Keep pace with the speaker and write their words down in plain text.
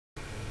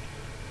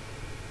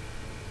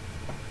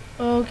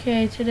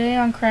Okay, today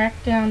on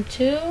Crackdown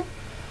 2,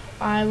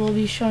 I will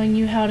be showing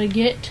you how to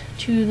get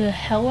to the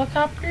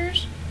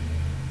helicopters,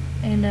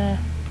 and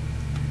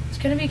it's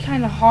going to be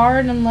kind of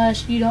hard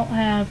unless you don't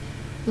have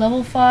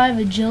level 5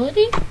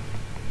 agility,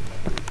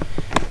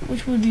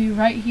 which would be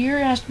right here.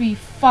 It has to be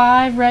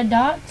 5 red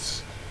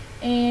dots,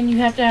 and you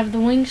have to have the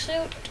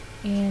wingsuit,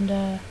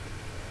 and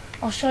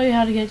I'll show you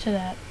how to get to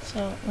that.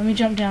 So let me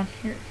jump down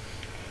here.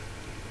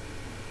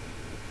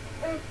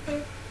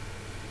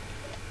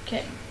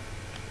 Okay.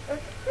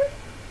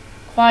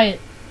 Quiet.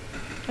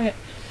 Okay.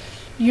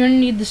 You're gonna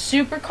need the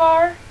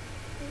supercar,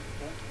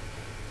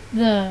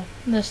 the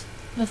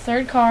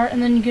third car, and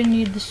then you're gonna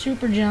need the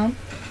super jump.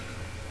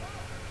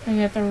 And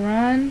you have to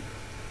run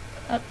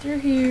up through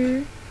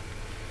here,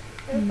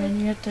 and then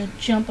you have to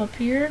jump up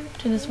here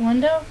to this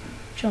window,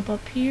 jump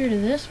up here to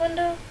this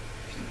window,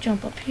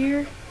 jump up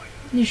here,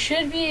 and you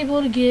should be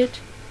able to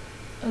get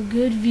a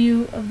good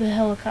view of the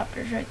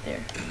helicopters right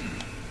there.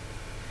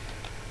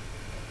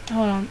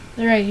 Hold on,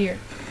 they're right here.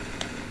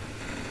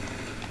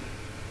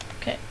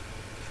 Okay.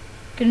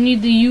 Gonna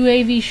need the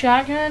UAV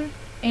shotgun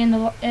and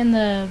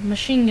the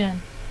machine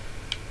gun.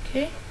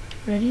 Okay,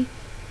 ready?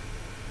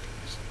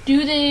 Let's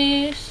do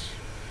this.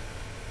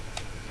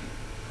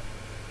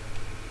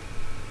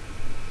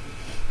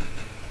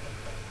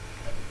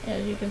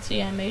 As you can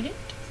see, I made it.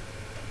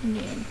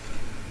 Again.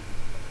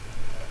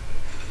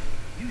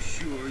 You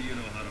sure you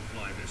know how to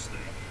fly this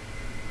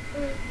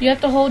thing? You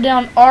have to hold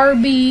down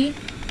RB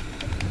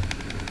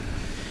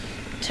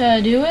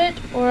to do it,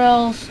 or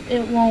else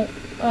it won't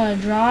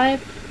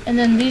drive. And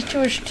then these two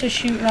are to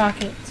shoot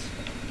rockets.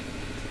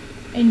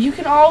 And you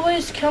can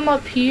always come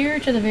up here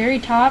to the very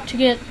top to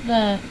get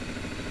the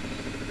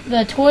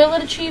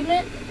toilet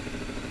achievement.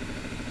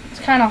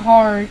 It's kind of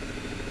hard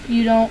if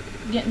you don't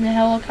get in the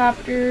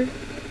helicopter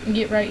and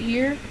get right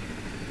here.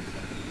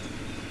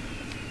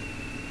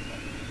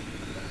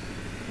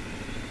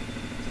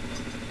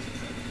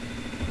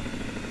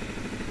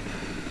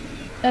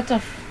 That's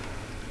a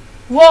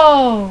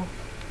whoa!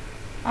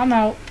 I'm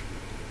out.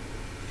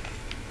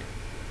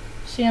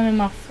 See, I'm in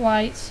my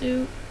flight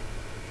suit.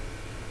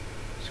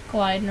 Just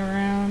gliding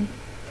around.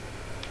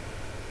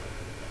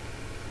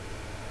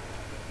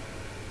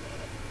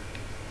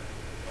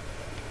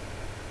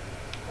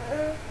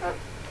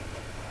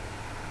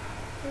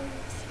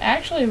 It's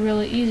actually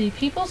really easy.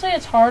 People say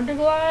it's hard to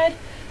glide,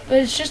 but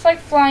it's just like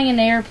flying an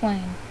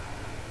airplane.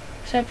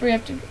 Except for you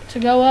have to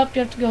go up,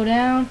 you have to go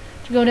down.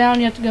 To go down,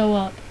 you have to go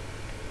up.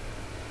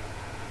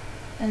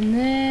 And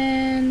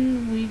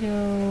then we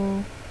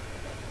go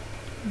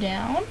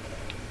down,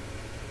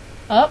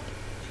 up,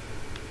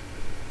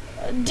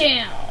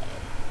 down.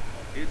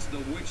 It's the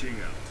witching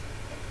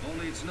out.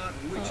 Only it's not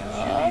witches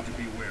you need to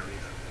be wary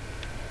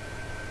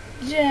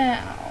of.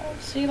 Down.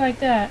 See, like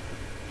that.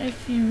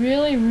 If you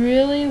really,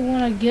 really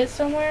want to get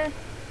somewhere,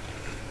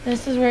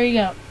 this is where you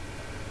go.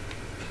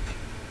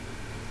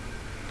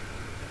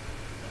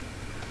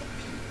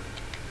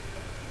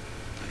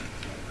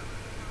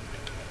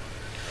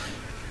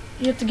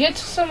 You have to get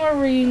to somewhere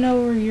where you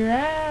know where you're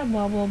at,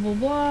 blah, blah, blah,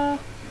 blah.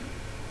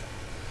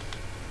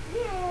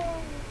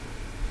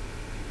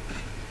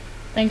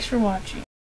 Thanks for watching.